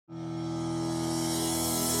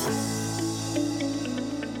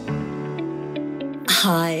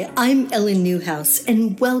Hi, I'm Ellen Newhouse,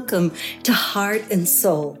 and welcome to Heart and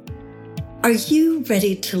Soul. Are you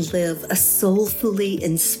ready to live a soulfully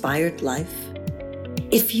inspired life?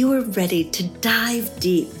 If you're ready to dive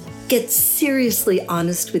deep, get seriously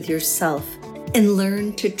honest with yourself, and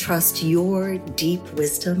learn to trust your deep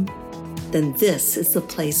wisdom, then this is the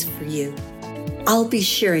place for you. I'll be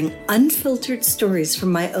sharing unfiltered stories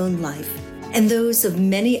from my own life and those of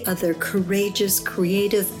many other courageous,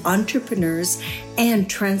 creative entrepreneurs and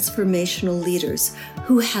transformational leaders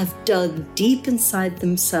who have dug deep inside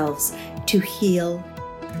themselves to heal,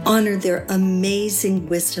 honor their amazing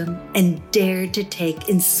wisdom, and dare to take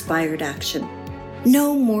inspired action.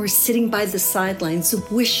 No more sitting by the sidelines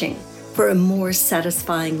wishing for a more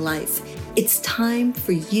satisfying life. It's time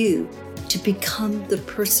for you to become the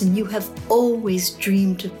person you have always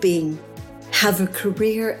dreamed of being. Have a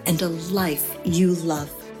career and a life you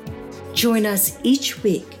love. Join us each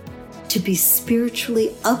week to be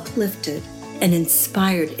spiritually uplifted and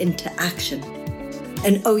inspired into action.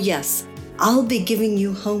 And oh yes, I'll be giving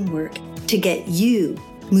you homework to get you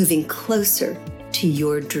moving closer to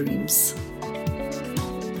your dreams.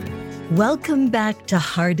 Welcome back to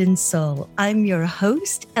Heart and Soul. I'm your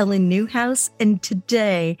host, Ellen Newhouse, and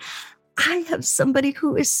today I have somebody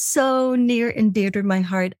who is so near and dear to my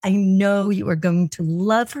heart. I know you are going to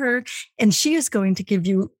love her, and she is going to give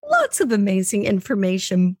you lots of amazing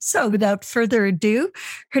information. So without further ado,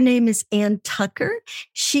 her name is Ann Tucker.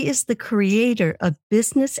 She is the creator of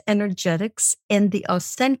Business Energetics and the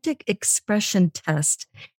Authentic Expression Test,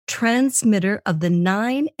 transmitter of the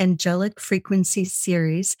 9 Angelic Frequency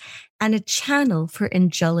series, and a channel for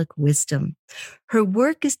angelic wisdom. Her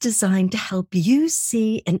work is designed to help you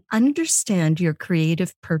see and understand your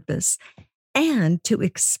creative purpose and to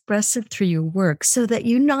express it through your work so that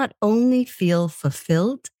you not only feel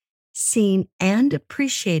fulfilled, seen, and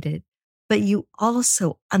appreciated, but you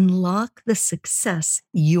also unlock the success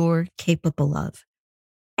you're capable of.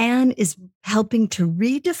 Ann is helping to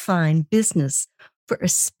redefine business for a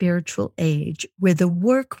spiritual age where the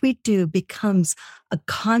work we do becomes a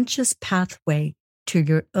conscious pathway to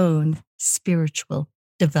your own spiritual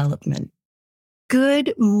development.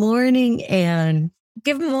 Good morning, Ann.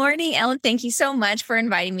 Good morning, Ellen. Thank you so much for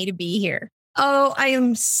inviting me to be here. Oh, I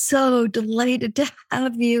am so delighted to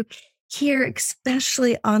have you here,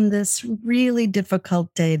 especially on this really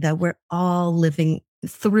difficult day that we're all living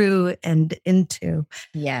through and into.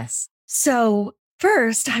 Yes. So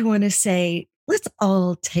first, I want to say, let's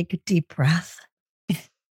all take a deep breath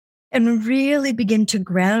and really begin to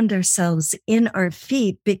ground ourselves in our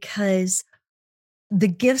feet, because the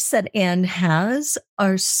gifts that Ann has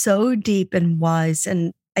are so deep and wise.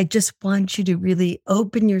 And I just want you to really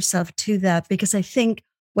open yourself to that, because I think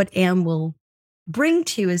what Ann will bring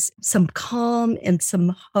to you is some calm and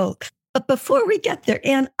some hope. But before we get there,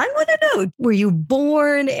 Ann, I want to know, were you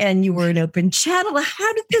born and you were an open channel?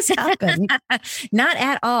 How did this happen? Not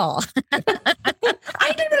at all.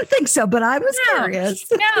 I didn't think so, but I was curious.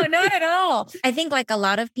 No, not at all. I think like a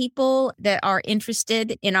lot of people that are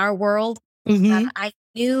interested in our world, I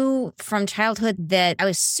knew from childhood that I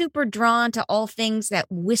was super drawn to all things that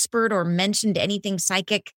whispered or mentioned anything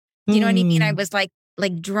psychic. Do you know what I mean? I was like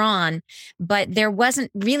drawn, but there wasn't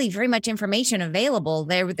really very much information available.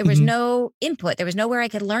 There was no input. There was nowhere I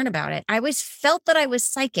could learn about it. I always felt that I was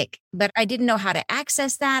psychic, but I didn't know how to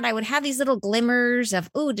access that. I would have these little glimmers of,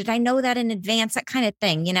 oh, did I know that in advance? That kind of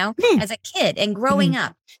thing, as a kid and growing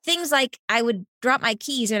up. Things like I would drop my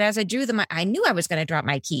keys, and as I drew them, I knew I was going to drop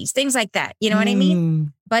my keys. Things like that. You know what I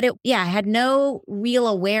mean? But I had no real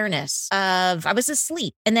awareness of, I was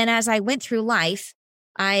asleep. And then as I went through life,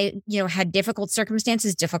 I, had difficult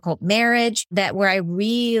circumstances, difficult marriage where I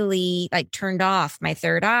really turned off my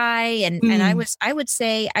third eye. And I would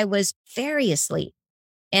say I was very asleep,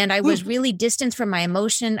 and I was really distanced from my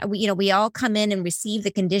emotion. We all come in and receive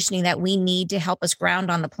the conditioning that we need to help us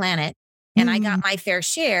ground on the planet. And I got my fair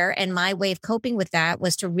share. And my way of coping with that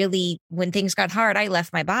was to really, when things got hard, I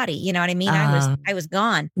left my body. You know what I mean? I was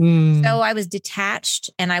gone. So I was detached,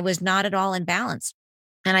 and I was not at all in balance.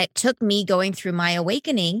 And it took me going through my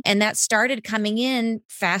awakening, and that started coming in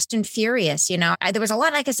fast and furious. There was a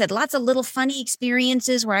lot, like I said, lots of little funny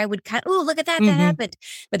experiences where I would oh, look at that, that happened.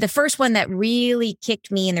 But the first one that really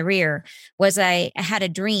kicked me in the rear was I had a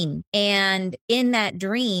dream. And in that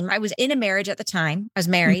dream, I was in a marriage at the time. I was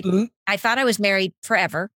married. I thought I was married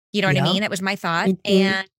forever. You know what I mean? That was my thought.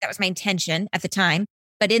 And that was my intention at the time.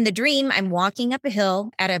 But in the dream, I'm walking up a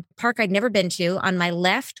hill at a park I'd never been to. On my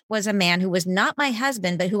left was a man who was not my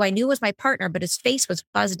husband, but who I knew was my partner, but his face was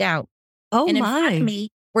buzzed out. Oh, and in my. front of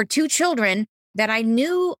me were two children that I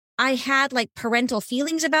knew I had like parental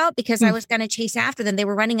feelings about because I was going to chase after them. They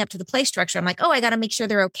were running up to the play structure. I'm like, oh, I got to make sure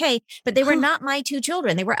they're okay. But they were not my two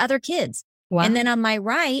children. They were other kids. Wow. And then on my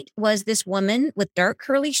right was this woman with dark,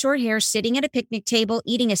 curly, short hair sitting at a picnic table,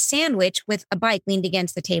 eating a sandwich with a bike leaned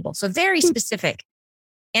against the table. So very specific.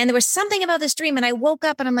 And there was something about this dream. And I woke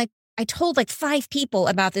up and I'm like, I told like 5 people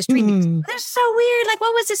about this dream. That's so weird. Like,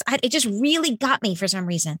 what was this? It just really got me for some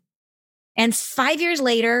reason. And 5 years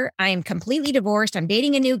later, I am completely divorced. I'm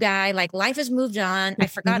dating a new guy. Like life has moved on.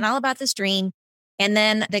 I've forgotten all about this dream. And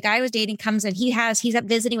then the guy I was dating comes and he's up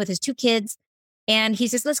visiting with his 2 kids. And he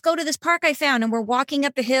says, let's go to this park I found. And we're walking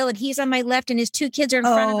up the hill and he's on my left and his 2 kids are in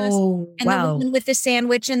front of us. And the woman with the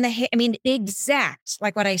sandwich and exact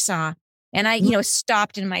like what I saw. And I,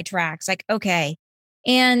 stopped in my tracks like, okay.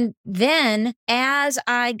 And then as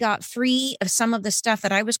I got free of some of the stuff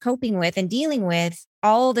that I was coping with and dealing with,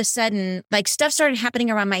 all of a sudden, like stuff started happening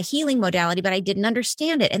around my healing modality, but I didn't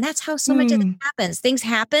understand it. And that's how so much of it happens. Things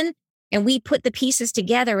happen and we put the pieces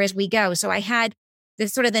together as we go. So I had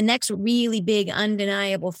this sort of the next really big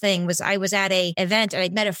undeniable thing was I was at a event and I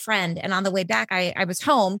met a friend. And on the way back, I was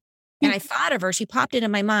home and I thought of her. She popped into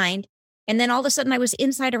my mind. And then all of a sudden I was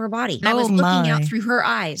inside of her body. And I was looking out through her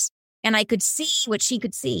eyes. And I could see what she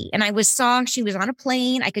could see. And saw she was on a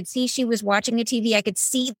plane. I could see she was watching a TV. I could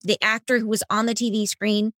see the actor who was on the TV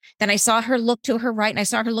screen. Then I saw her look to her right and I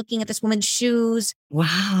saw her looking at this woman's shoes.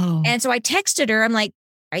 Wow. And so I texted her. I'm like,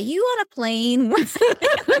 are you on a plane? Like,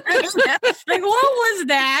 what was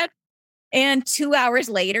that? And 2 hours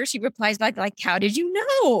later, she replies back like, how did you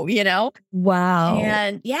know? Wow.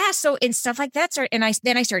 And so and stuff like that. And I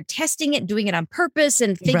started testing it, doing it on purpose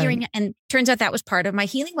and figuring it. And turns out that was part of my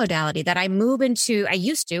healing modality that I would move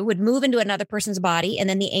into another person's body and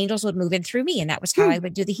then the angels would move in through me. And that was how I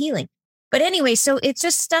would do the healing. But anyway, so it's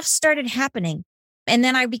just stuff started happening. And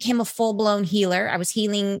then I became a full-blown healer. I was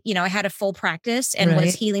healing, I had a full practice and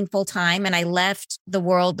was healing full time. And I left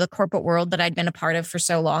the corporate world that I'd been a part of for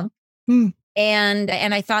so long. And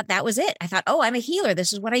I thought that was it. I thought, oh, I'm a healer.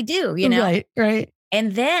 This is what I do, Right.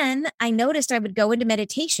 And then I noticed I would go into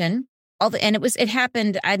meditation. It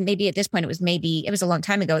happened. Maybe at this point, it was a long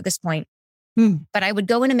time ago at this point. But I would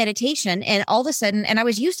go into meditation and all of a sudden, and I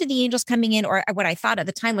was used to the angels coming in, or what I thought at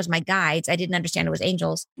the time was my guides. I didn't understand it was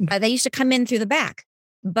angels. They used to come in through the back,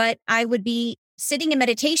 but I would be sitting in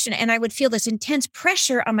meditation and I would feel this intense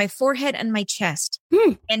pressure on my forehead and my chest.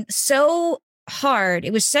 And so hard.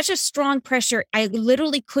 It was such a strong pressure. I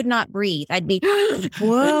literally could not breathe. I'd be,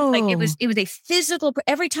 whoa. Like it was a physical,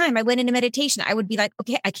 every time I went into meditation, I would be like,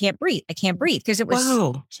 okay, I can't breathe. Because it was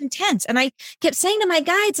so intense. And I kept saying to my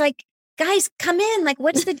guides, like, guys, come in. Like,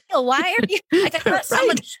 what's the deal? Why are you? Like, I thought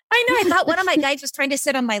I thought one of my guides was trying to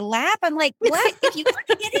sit on my lap. I'm like, what? If you want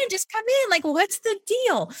to get in, just come in. Like, what's the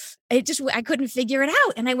deal? I couldn't figure it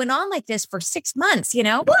out. And I went on like this for 6 months,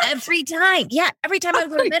 every time. Yeah. Every time I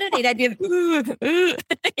would go to meditate, I'd be like,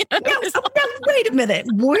 now, wait a minute.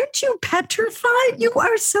 Weren't you petrified? You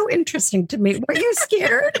are so interesting to me. Were you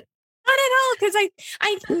scared? Not at all, because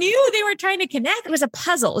I knew they were trying to connect. It was a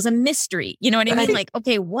puzzle. It was a mystery. You know what I mean? Like,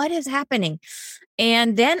 okay, what is happening?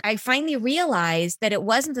 And then I finally realized that it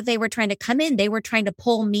wasn't that they were trying to come in. They were trying to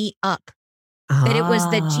pull me up, that it was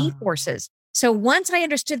the G forces. So once I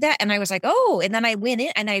understood that and I was like, oh, and then I went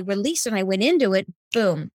in and I released and I went into it,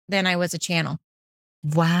 boom, then I was a channel.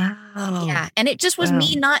 Wow. Yeah. And it just was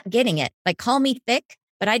me not getting it. Like, call me thick.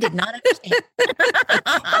 But I did not understand.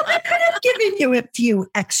 Well, they could have given you a few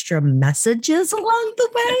extra messages along the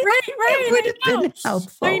way. Right. It would have been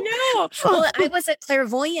helpful. I know. Well, I was a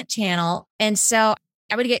clairvoyant channel. And so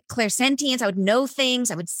I would get clairsentience. I would know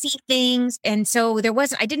things. I would see things. And so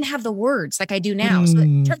I didn't have the words like I do now. So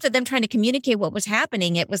in terms of them trying to communicate what was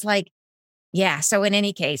happening, it was like, yeah. So in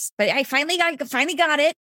any case, but I finally got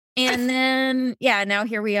it. And then, now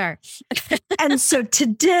here we are. And so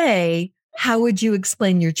today, how would you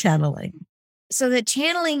explain your channeling? So the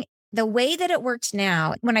channeling, the way that it works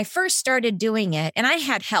now, when I first started doing it, and I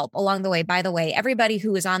had help along the way, by the way, everybody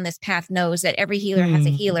who is on this path knows that every healer has a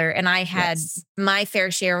healer. And I had my fair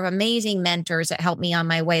share of amazing mentors that helped me on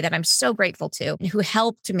my way that I'm so grateful to, and who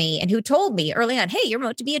helped me and who told me early on, hey, you're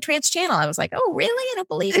about to be a trance channel. I was like, oh, really? I don't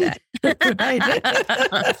believe that.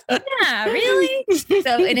 Yeah, really?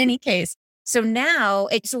 So in any case, so now,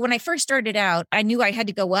 so when I first started out, I knew I had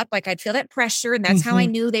to go up. Like I'd feel that pressure. And that's how I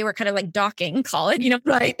knew they were kind of like docking, call it,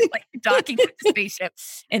 right? Like docking with the spaceship.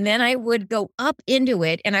 And then I would go up into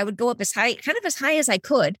it and I would go up kind of as high as I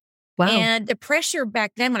could. Wow. And the pressure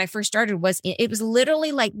back then when I first started was, it was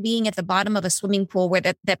literally like being at the bottom of a swimming pool where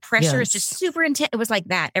the pressure is just super intense. It was like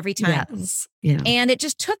that every time. Yes. Yeah. And it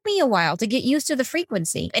just took me a while to get used to the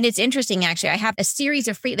frequency. And it's interesting, actually. I have a series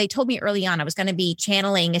of they told me early on I was going to be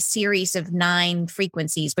channeling a series of 9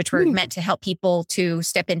 frequencies, which were meant to help people to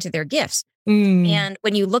step into their gifts. And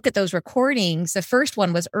when you look at those recordings, the first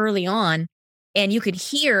one was early on, and you could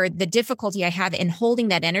hear the difficulty I have in holding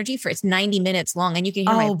that energy for it's 90 minutes long. And you can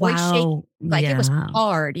hear my voice shake like it was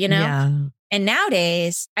hard, Yeah. And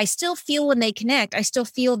nowadays I still feel when they connect, I still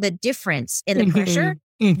feel the difference in the pressure.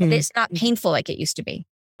 But it's not painful like it used to be.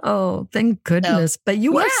 Oh, thank goodness. But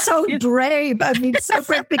you are so brave. I mean, so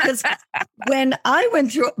brave, because when I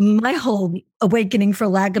went through my whole awakening, for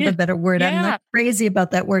lack of a better word, I'm not crazy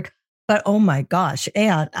about that word, but oh my gosh,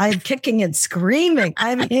 and I'm kicking and screaming.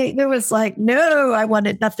 I mean, it was like, no, I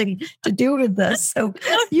wanted nothing to do with this. So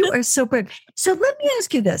you are so brave. So let me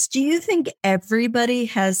ask you this. Do you think everybody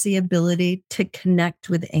has the ability to connect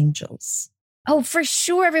with angels? Oh, for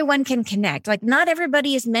sure. Everyone can connect. Like not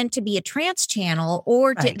everybody is meant to be a trance channel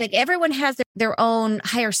or like everyone has their own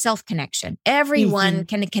higher self connection. Everyone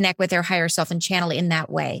can connect with their higher self and channel in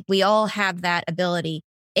that way. We all have that ability,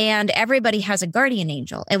 and everybody has a guardian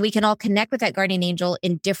angel, and we can all connect with that guardian angel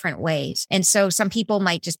in different ways. And so some people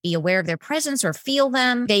might just be aware of their presence or feel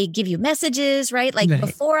them. They give you messages, right? Like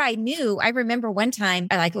before I knew, I remember one time,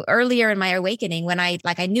 like earlier in my awakening, when I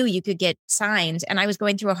knew you could get signs, and I was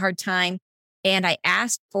going through a hard time. And I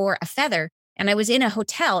asked for a feather, and I was in a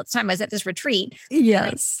hotel at the time. I was at this retreat.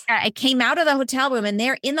 Yes. I came out of the hotel room, and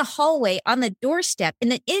there in the hallway on the doorstep, in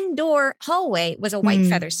the indoor hallway, was a white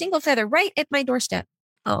feather, single feather right at my doorstep.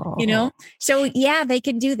 Oh, So yeah, they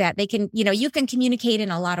can do that. They can, you can communicate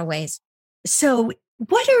in a lot of ways. So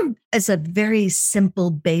what are, as a very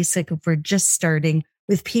simple basic, if we're just starting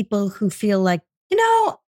with people who feel like,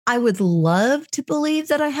 I would love to believe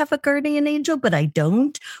that I have a guardian angel, but I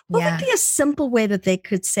don't. What would be a simple way that they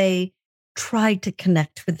could say, try to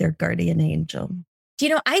connect with their guardian angel?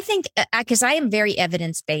 I think, because I am very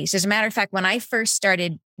evidence-based. As a matter of fact, when I first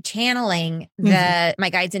started channeling, my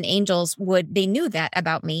guides and angels they knew that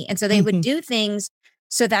about me. And so they would do things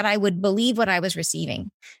so that I would believe what I was receiving.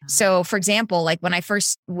 So for example, like when I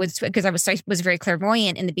first because I was very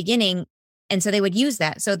clairvoyant in the beginning. And so they would use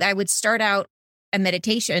that. So I would start out a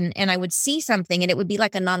meditation and I would see something, and it would be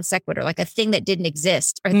like a non sequitur, like a thing that didn't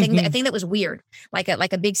exist, or a thing that was weird, like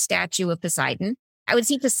a big statue of Poseidon. I would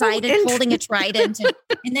see Poseidon holding a trident,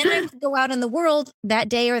 and then I would go out in the world that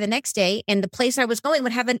day or the next day, and the place I was going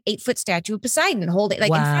would have an 8-foot statue of Poseidon holding in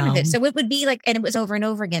front of it. So it would be like, and it was over and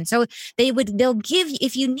over again. So they'll give you,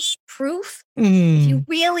 if you need proof, if you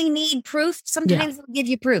really need proof, sometimes they'll give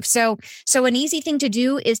you proof. So an easy thing to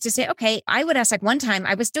do is to say, okay, I would ask, like one time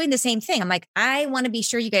I was doing the same thing. I'm like, I want to be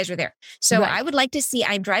sure you guys are there. So I would like to see,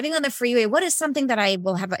 I'm driving on the freeway. What is something that I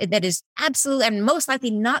will have that is absolutely and most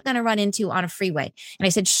likely not going to run into on a freeway? And I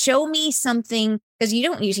said, show me something, because you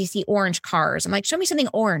don't usually see orange cars. I'm like, show me something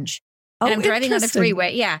orange. And I'm driving on the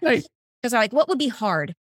freeway. Yeah. Because I'm like, what would be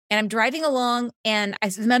hard? And I'm driving along, and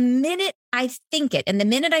the minute I think it, and the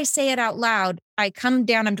minute I say it out loud, I come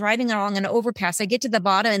down, I'm driving along an overpass. I get to the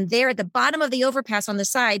bottom, and there at the bottom of the overpass on the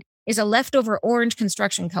side is a leftover orange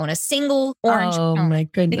construction cone, a single orange cone. Oh my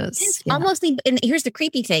goodness. Almost, and here's the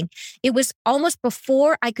creepy thing. It was almost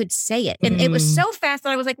before I could say it. And it was so fast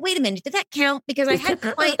that I was like, wait a minute, did that count? Because I had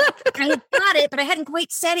got it, but I hadn't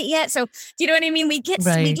quite said it yet. So do you know what I mean? We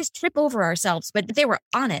just trip over ourselves, but they were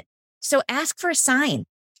on it. So ask for a sign.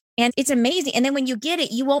 And it's amazing. And then when you get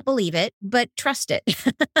it, you won't believe it, but trust it.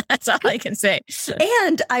 That's all I can say.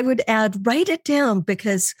 And I would add, write it down,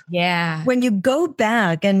 because when you go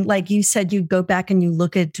back, and like you said, you go back and you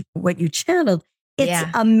look at what you channeled, it's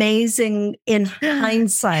amazing in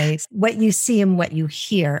hindsight, what you see and what you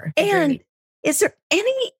hear. And is there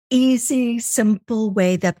any easy, simple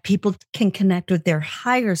way that people can connect with their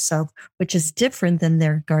higher self, which is different than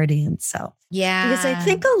their guardian self? Yeah. Because I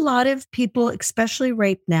think a lot of people, especially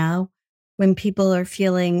right now, when people are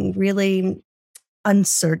feeling really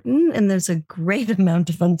uncertain, and there's a great amount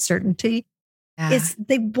of uncertainty, is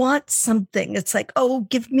they want something. It's like, oh,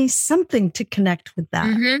 give me something to connect with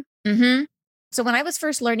that. So when I was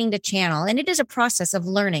first learning to channel, and it is a process of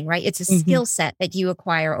learning, right? It's a skill set that you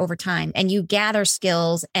acquire over time, and you gather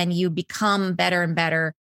skills and you become better and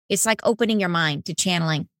better. It's like opening your mind to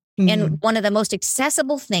channeling. And one of the most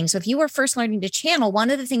accessible things, so if you were first learning to channel,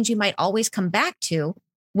 one of the things you might always come back to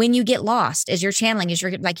when you get lost as you're channeling, is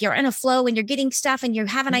you're in a flow and you're getting stuff and you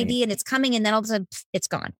have an idea and it's coming, and then all of a sudden it's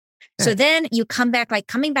gone. So then you come back, like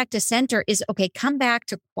coming back to center is, okay, come back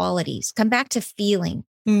to qualities, come back to feeling.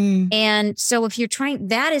 And so if you're trying,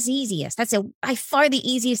 that is easiest. That's by far the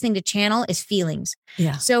easiest thing to channel is feelings.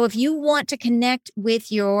 Yeah. So if you want to connect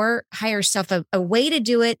with your higher self, a way to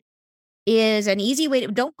do it is an easy way to,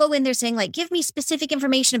 don't go in there saying like, give me specific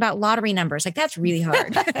information about lottery numbers. Like that's really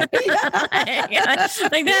hard. Like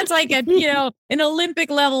that's like an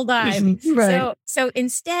Olympic level dive. Right. So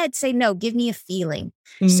instead say, no, give me a feeling.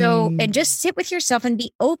 So, and just sit with yourself and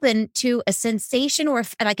be open to a sensation or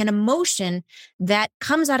like an emotion that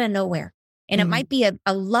comes out of nowhere. And it might be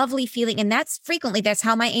a lovely feeling. And that's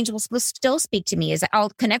how my angels will still speak to me is I'll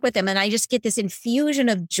connect with them. And I just get this infusion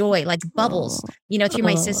of joy, like bubbles, through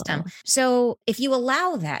my system. So if you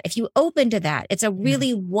allow that, if you open to that, it's a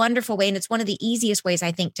really wonderful way. And it's one of the easiest ways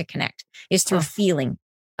I think to connect is through feeling.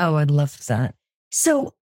 Oh, I love that.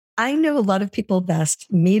 So I know a lot of people have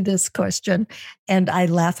asked me this question and I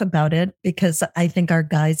laugh about it because I think our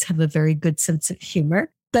guys have a very good sense of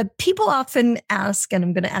humor. But people often ask, and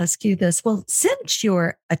I'm going to ask you this, well, since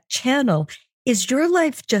you're a channel, is your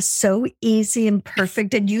life just so easy and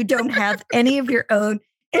perfect and you don't have any of your own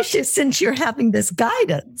issues since you're having this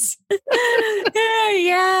guidance?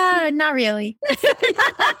 Yeah, not really.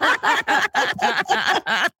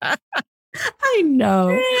 I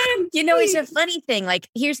know. It's a funny thing. Like,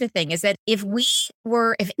 here's the thing is that if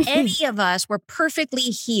any of us were perfectly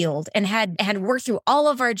healed and had worked through all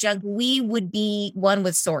of our junk, we would be one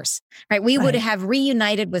with source, right? We would have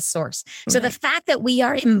reunited with source. So the fact that we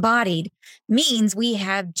are embodied means we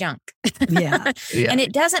have junk. Yeah. And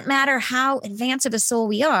it doesn't matter how advanced of a soul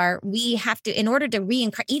we are, we have to, in order to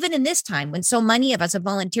reincarnate, even in this time when so many of us have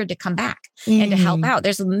volunteered to come back and to help out.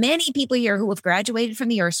 There's many people here who have graduated from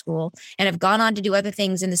the Earth School and have gone on to do other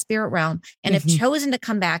things in the spirit realm and have chosen to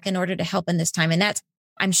come back in order to help in this time. And that's,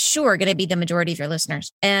 I'm sure, going to be the majority of your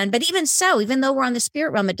listeners. But even so, even though we're on the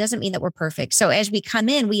spirit realm, it doesn't mean that we're perfect. So as we come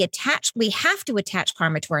in, we have to attach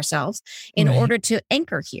karma to ourselves in order to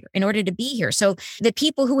anchor here, in order to be here. So the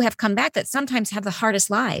people who have come back that sometimes have the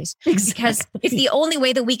hardest lives, because it's the only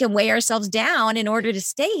way that we can weigh ourselves down in order to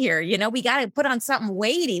stay here. We got to put on something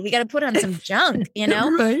weighty. We got to put on some junk,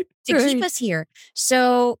 to keep us here.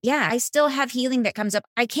 So yeah, I still have healing that comes up.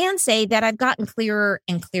 I can say that I've gotten clearer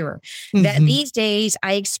and clearer that these days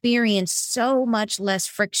I experience so much less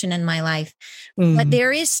friction in my life, but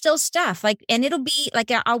there is still stuff and it'll be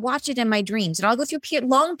like, I'll watch it in my dreams and I'll go through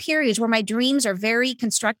long periods where my dreams are very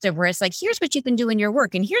constructive, where it's like, here's what you can do in your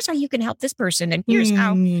work and here's how you can help this person. And here's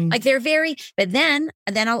how, like they're very, but then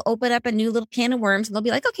I'll open up a new little can of worms and they'll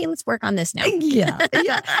be like, okay, let's work on this now. Yeah.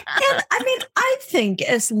 And I mean, I think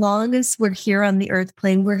as long as we're here on the earth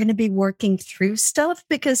plane, we're going to be working through stuff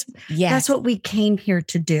because that's what we came here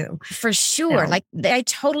to do. For sure. Like I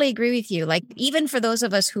totally agree with you. Like even for those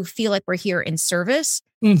of us who feel like we're here in service,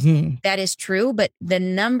 that is true. But the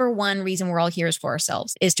number one reason we're all here is for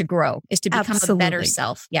ourselves, is to grow, is to become a better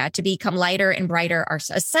self. Yeah. To become lighter and brighter.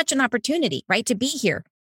 It's such an opportunity, right? To be here.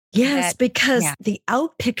 Yes, because the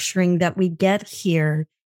outpicturing that we get here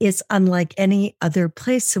is unlike any other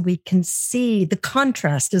place. So we can see the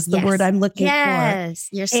contrast is the word I'm looking for. Yes,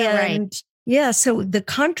 you're so right. Yeah. So the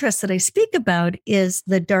contrast that I speak about is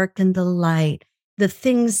the dark and the light, the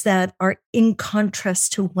things that are in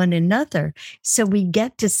contrast to one another. So we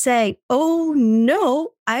get to say, oh,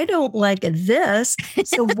 no, I don't like this.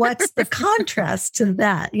 So what's the contrast to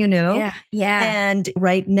that, Yeah. And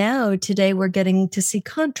right now, today, we're getting to see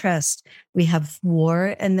contrast. We have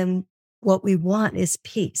war, and then what we want is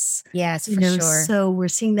peace. Yes, for sure. So we're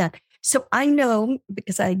seeing that. So I know,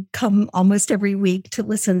 because I come almost every week to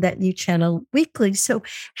listen that you channel weekly. So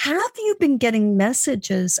have you been getting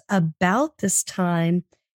messages about this time?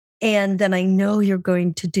 And then I know you're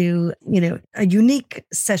going to do, a unique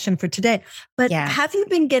session for today. But have you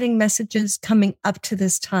been getting messages coming up to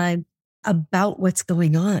this time about what's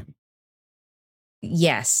going on?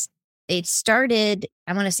 Yes. It started,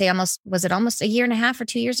 I want to say almost a year and a half or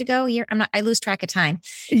 2 years ago? I lose track of time.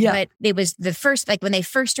 Yeah. But it was the first, like when they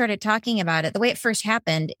first started talking about it, the way it first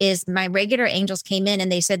happened is my regular angels came in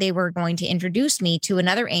and they said they were going to introduce me to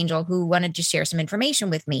another angel who wanted to share some information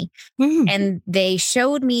with me. And they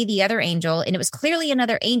showed me the other angel, and it was clearly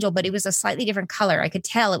another angel, but it was a slightly different color. I could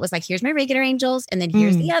tell it was like, here's my regular angels, and then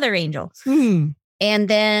here's the other angel. And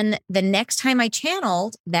then the next time I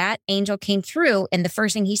channeled, that angel came through. And the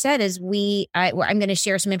first thing he said is, I'm going to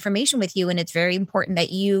share some information with you. And it's very important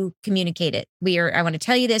that you communicate it. I want to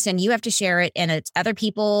tell you this and you have to share it. And it's other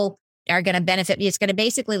people are going to benefit. It's going to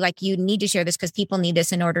basically like, you need to share this because people need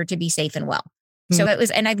this in order to be safe and well. So it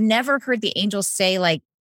was, and I've never heard the angels say like,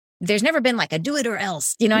 there's never been like a do it or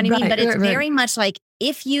else, you know what I mean? But it's very much like,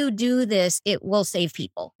 if you do this, it will save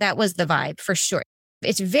people. That was the vibe for sure.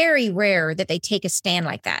 it's very rare that they take a stand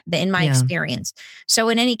like that, in my experience. So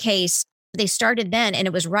in any case, they started then, and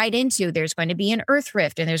it was right into, there's going to be an earth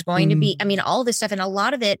rift, and there's going to be, I mean, all this stuff. And a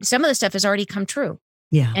lot of it, some of the stuff has already come true.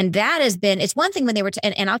 Yeah. And that has been, it's one thing when they were,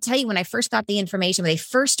 and I'll tell you, when I first got the information, when they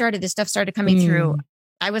first started, this stuff started coming through,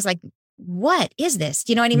 I was like, what is this?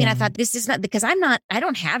 You know what I mean? I thought, this is not, because I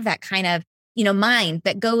don't have that kind of, mind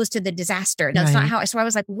that goes to the disaster. No, it's not how, so I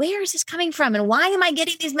was like, where is this coming from? And why am I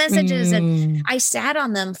getting these messages? And I sat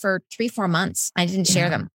on them for 3-4 months. I didn't share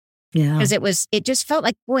them. Yeah. Because it just felt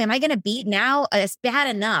like, boy, am I going to be now? It's bad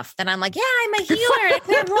enough that I'm like, yeah, I'm a healer and a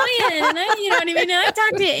clairvoyant. And you know what I mean? And I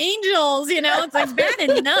talk to angels, it's like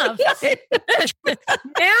bad enough.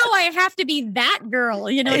 Now I have to be that girl,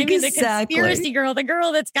 you know what I mean? The conspiracy girl, the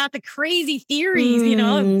girl that's got the crazy theories,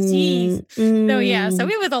 geez. So yeah, so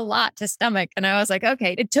it was a lot to stomach. And I was like,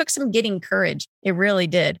 okay, it took some getting courage. It really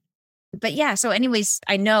did. But yeah, so anyways,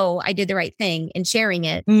 I know I did the right thing in sharing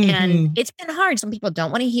it. And it's been hard. Some people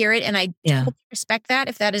don't want to hear it. And I totally respect that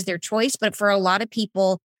if that is their choice. But for a lot of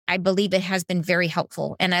people, I believe it has been very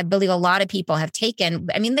helpful. And I believe a lot of people have taken,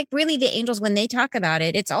 like really the angels, when they talk about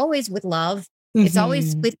it, it's always with love. It's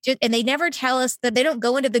always with, and they never tell us that, they don't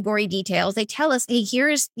go into the gory details. They tell us, hey,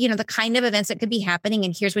 here's, the kind of events that could be happening.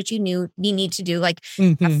 And here's what you need to do. Like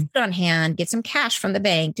have food on hand, get some cash from the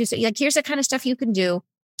bank. Do so, like, here's the kind of stuff you can do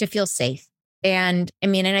to feel safe. And I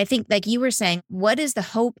mean, and I think like you were saying, what is the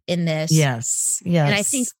hope in this? Yes. And I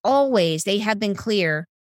think always they have been clear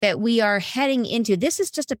that we are heading into, this is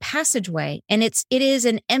just a passageway, and it is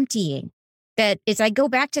an emptying. That is, I go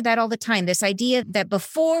back to that all the time, this idea that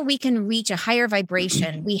before we can reach a higher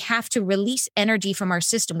vibration, we have to release energy from our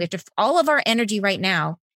system. We have to, all of our energy right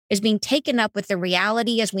now is being taken up with the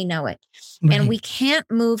reality as we know it. Right. And we can't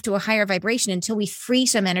move to a higher vibration until we free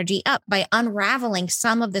some energy up by unraveling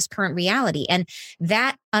some of this current reality. And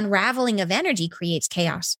that unraveling of energy creates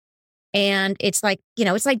chaos. And it's like,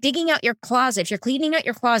 it's like digging out your closet. If you're cleaning out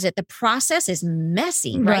your closet, the process is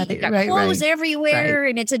messy, right? You've got clothes everywhere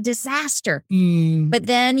and it's a disaster. But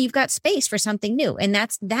then you've got space for something new. And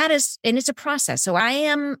that is, and it's a process. So I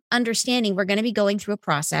am understanding we're going to be going through a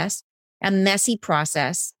process, a messy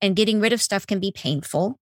process, and getting rid of stuff can be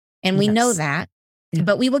painful. And we know that,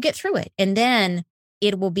 but we will get through it. And then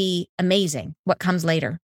it will be amazing what comes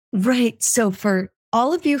later. Right. So for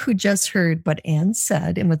all of you who just heard what Anne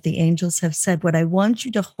said and what the angels have said, what I want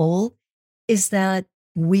you to hold is that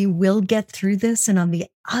we will get through this. And on the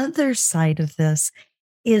other side of this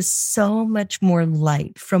is so much more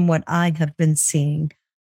light from what I have been seeing.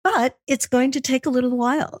 But it's going to take a little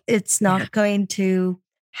while. It's not going to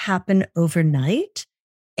happen overnight.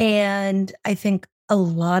 And I think a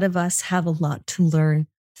lot of us have a lot to learn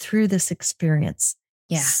through this experience.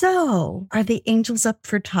 Yeah. So are the angels up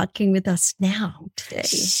for talking with us now today?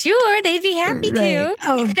 Sure, they'd be happy to.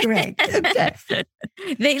 Oh, great. Okay.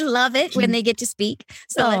 They love it when they get to speak.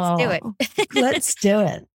 So let's do it. Let's do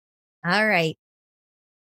it. All right.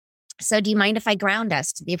 So do you mind if I ground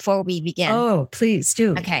us before we begin? Oh, please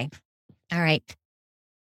do. Okay. All right.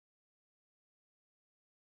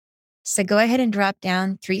 So go ahead and drop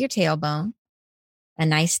down through your tailbone, a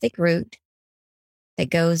nice thick root that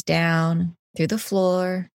goes down through the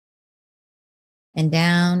floor and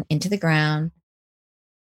down into the ground,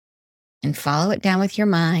 and follow it down with your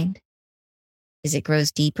mind as it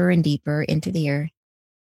grows deeper and deeper into the earth.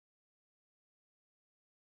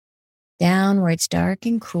 Down where it's dark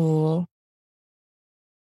and cool,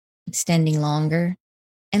 extending longer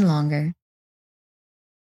and longer.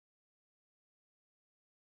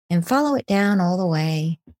 And follow it down all the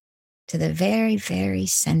way to the very, very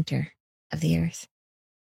center of the earth.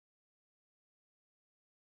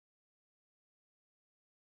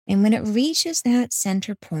 And when it reaches that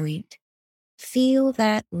center point, feel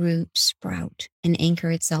that root sprout and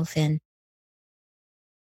anchor itself in.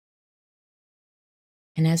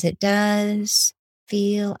 And as it does,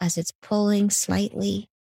 feel as it's pulling slightly,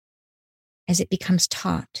 as it becomes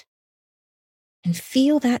taut. And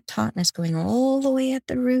feel that tautness going all the way at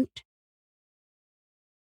the root,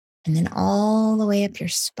 and then all the way up your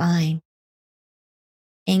spine,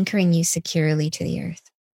 anchoring you securely to the earth.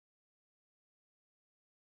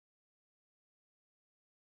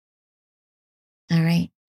 All right.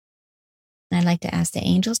 I'd like to ask the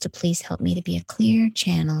angels to please help me to be a clear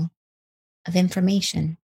channel of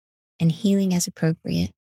information and healing as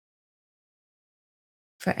appropriate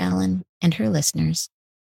for Ellen and her listeners,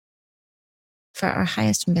 for our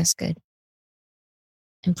highest and best good.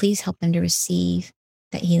 And please help them to receive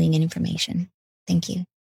that healing and information. Thank you.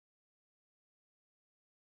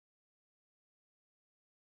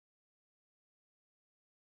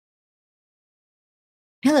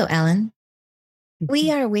 Hello, Ellen.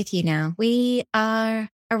 We are with you now. We are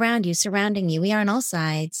around you, surrounding you. We are on all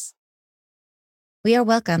sides. We are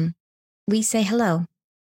welcome. We say hello.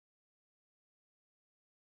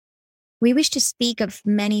 We wish to speak of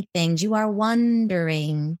many things. You are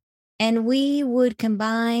wondering, and we would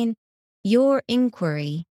combine your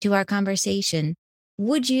inquiry to our conversation.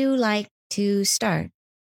 Would you like to start?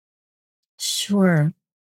 Sure.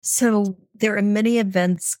 So there are many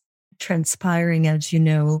events transpiring, as you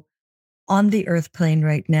know, on the earth plane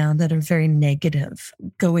right now that are very negative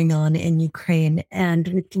going on in Ukraine. And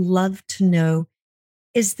we'd love to know,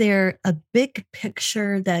 is there a big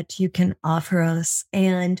picture that you can offer us?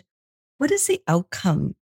 And what is the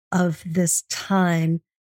outcome of this time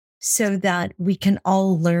so that we can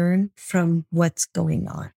all learn from what's going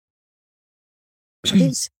on?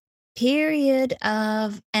 This period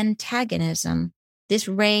of antagonism, this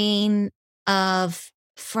reign of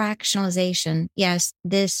fractionalization, yes,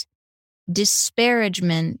 this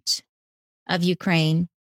disparagement of Ukraine,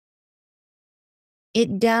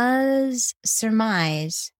 it does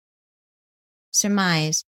surmise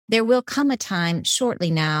there will come a time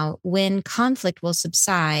shortly now when conflict will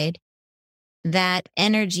subside, that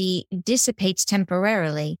energy dissipates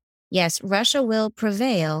temporarily. Yes, Russia will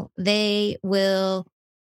prevail. They will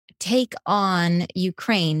take on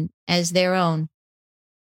Ukraine as their own.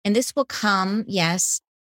 And this will come, yes.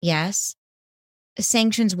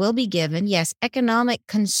 Sanctions will be given, yes, economic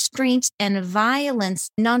constraints and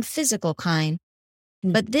violence, non-physical kind.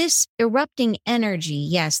 But this erupting energy,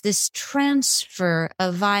 yes, this transfer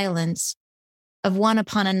of violence of one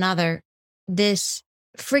upon another, this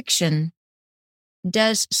friction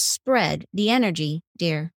does spread the energy,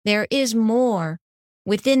 dear. There is more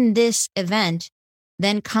within this event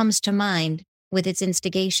than comes to mind with its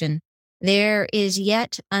instigation. There is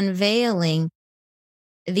yet unveiling.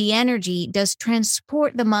 The energy does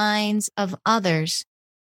transport the minds of others.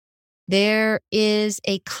 There is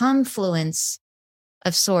a confluence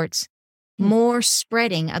of sorts, more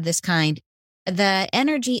spreading of this kind. The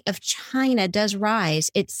energy of China does rise.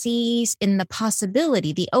 It sees in the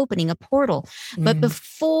possibility, the opening, a portal. But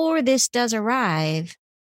before this does arrive,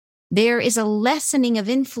 there is a lessening of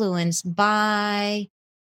influence by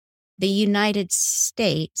the United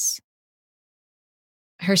States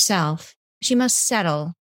herself. She must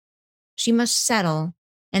settle.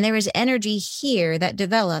 And there is energy here that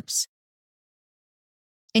develops.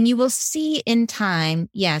 And you will see in time,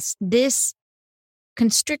 yes, this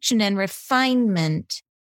constriction and refinement,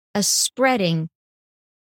 a spreading,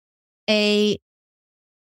 a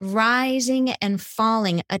rising and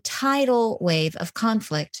falling, a tidal wave of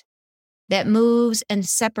conflict that moves and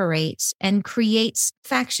separates and creates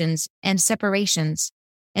factions and separations.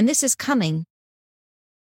 And this is coming.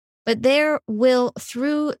 But there will,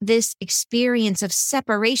 through this experience of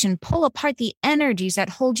separation, pull apart the energies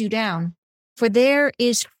that hold you down. For there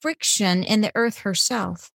is friction in the earth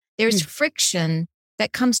herself. There's friction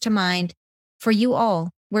that comes to mind for you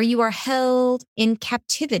all, where you are held in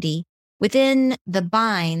captivity within the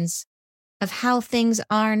binds of how things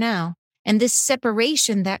are now. And this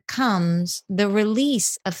separation that comes, the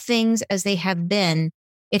release of things as they have been,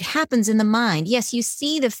 it happens in the mind. Yes, you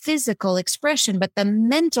see the physical expression, but the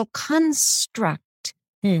mental construct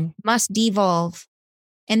must devolve.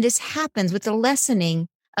 And this happens with the lessening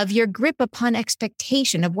of your grip upon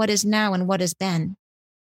expectation of what is now and what has been.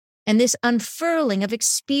 And this unfurling of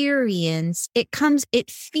experience, it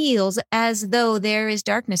feels as though there is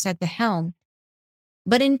darkness at the helm.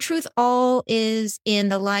 But in truth, all is in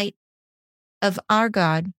the light of our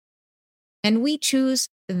God. And we choose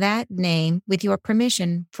that name with your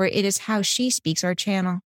permission, for it is how she speaks our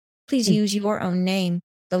channel. Please use your own name.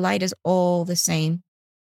 The light is all the same.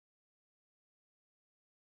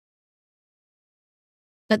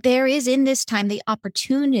 But there is in this time the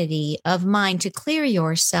opportunity of mind to clear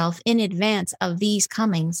yourself in advance of these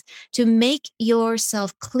comings, to make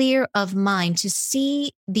yourself clear of mind, to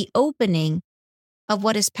see the opening of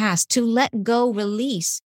what is past, to let go,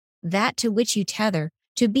 release that to which you tether,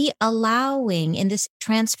 to be allowing in this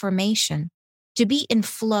transformation, to be in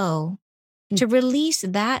flow, to release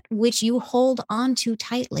that which you hold on to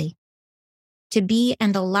tightly, to be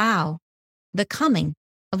and allow the coming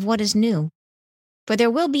of what is new. For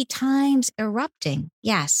there will be times erupting,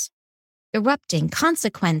 yes, erupting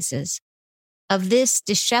consequences of this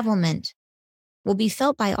dishevelment will be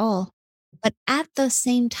felt by all. But at the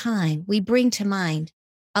same time, we bring to mind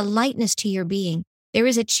a lightness to your being. There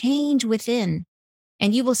is a change within,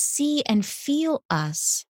 and you will see and feel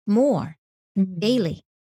us more daily.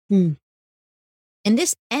 And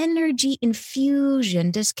this energy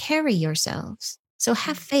infusion does carry yourselves. So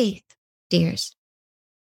have faith, dears.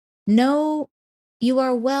 Know You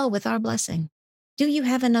are well with our blessing. Do you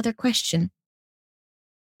have another question?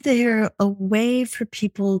 There a way for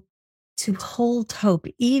people to hold hope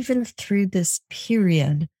even through this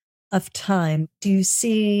period of time? Do you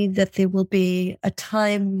see that there will be a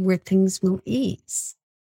time where things will ease?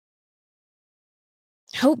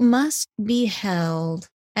 Hope must be held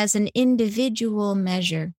as an individual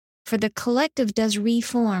measure, for the collective does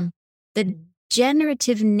reform. The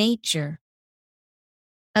generative nature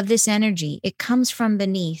of this energy, it comes from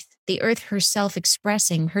beneath, the earth herself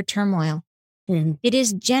expressing her turmoil. It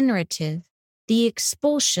is generative. The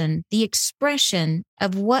expulsion, the expression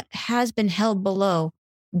of what has been held below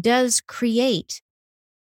does create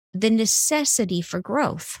the necessity for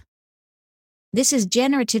growth. This is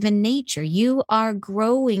generative in nature. You are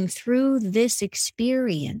growing through this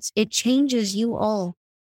experience. It changes you all.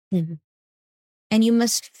 And you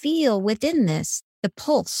must feel within this the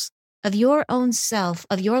pulse of your own self,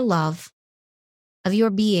 of your love, of your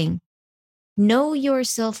being. Know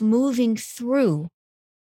yourself moving through,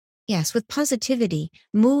 yes, with positivity,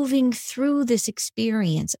 moving through this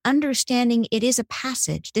experience, understanding it is a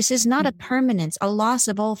passage. This is not a permanence, a loss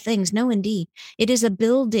of all things. No, indeed. It is a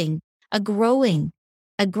building, a growing,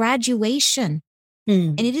 a graduation,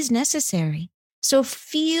 and it is necessary. So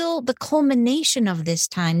feel the culmination of this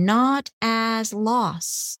time, not as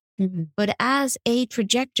loss, but as a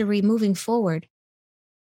trajectory moving forward.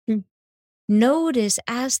 Notice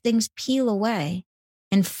as things peel away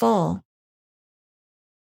and fall,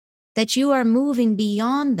 that you are moving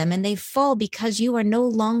beyond them and they fall because you are no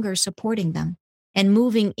longer supporting them and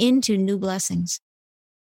moving into new blessings.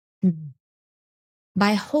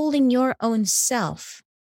 By holding your own self,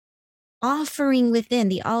 offering within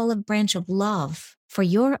the olive branch of love for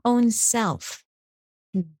your own self,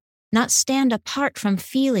 not stand apart from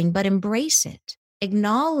feeling, but embrace it,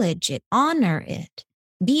 acknowledge it, honor it,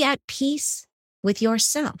 be at peace with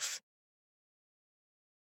yourself.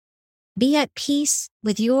 Be at peace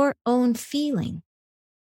with your own feeling.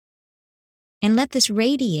 And let this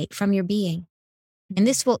radiate from your being. And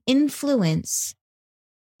this will influence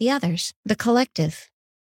the others, the collective,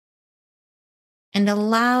 and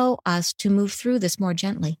allow us to move through this more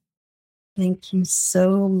gently. Thank you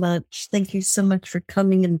so much. Thank you so much for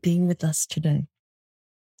coming and being with us today.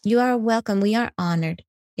 You are welcome. We are honored.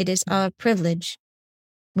 It is our privilege.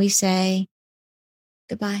 We say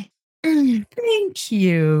goodbye. Thank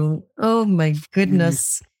you. Oh my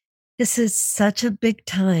goodness. This is such a big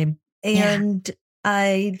time. And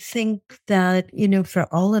I think that, for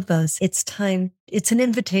all of us, it's time. It's an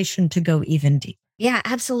invitation to go even deeper. Yeah,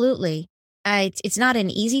 absolutely. It's not an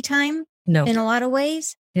easy time in a lot of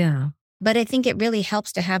ways. Yeah. But I think it really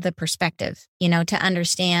helps to have the perspective, to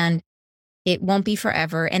understand it won't be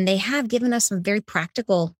forever. And they have given us some very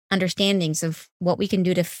practical understandings of what we can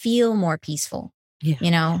do to feel more peaceful.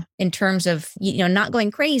 In terms of, not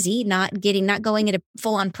going crazy, not going into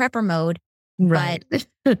full on prepper mode, right.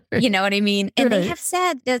 But you know what I mean? And they have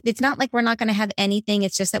said that it's not like we're not going to have anything.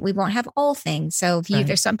 It's just that we won't have all things. So if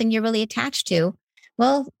there's something you're really attached to,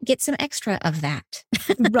 well, get some extra of that.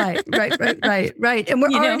 Right. And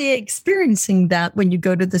we're already experiencing that when you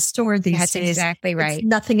go to the store these days. That's exactly right.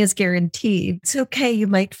 Nothing is guaranteed. It's okay. You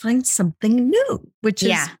might find something new, which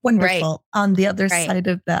is wonderful on the other side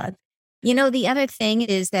of that. The other thing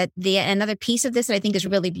is that another piece of this that I think is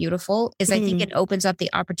really beautiful is I think it opens up the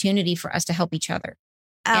opportunity for us to help each other.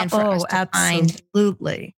 And for us to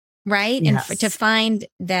absolutely. Right? Yes. And to find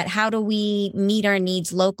that how do we meet our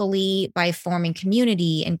needs locally by forming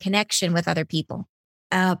community and connection with other people?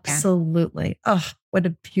 Absolutely. Yeah. Oh, what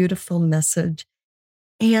a beautiful message.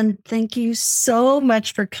 And thank you so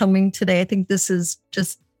much for coming today. I think this is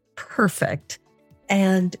just perfect.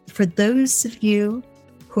 And for those of you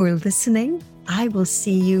who are listening, I will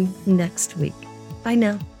see you next week. Bye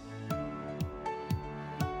now.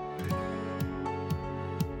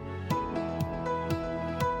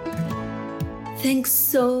 Thanks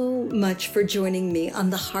so much for joining me on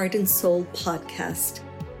the Heart and Soul podcast.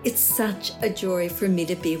 It's such a joy for me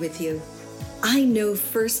to be with you. I know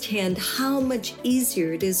firsthand how much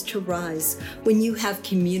easier it is to rise when you have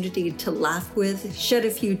community to laugh with, shed a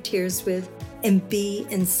few tears with, and be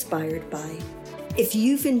inspired by. If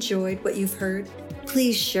you've enjoyed what you've heard,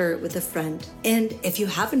 please share it with a friend. And if you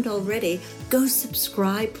haven't already, go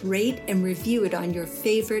subscribe, rate, and review it on your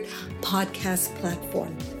favorite podcast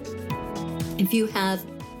platform. If you have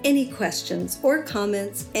any questions or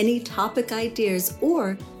comments, any topic ideas,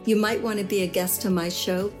 or you might want to be a guest on my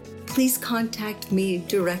show, please contact me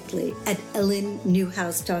directly at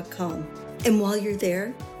ellennewhouse.com. And while you're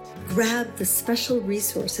there, grab the special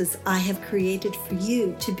resources I have created for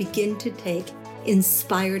you to begin to take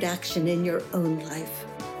inspired action in your own life.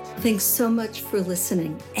 Thanks so much for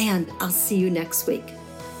listening, and I'll see you next week.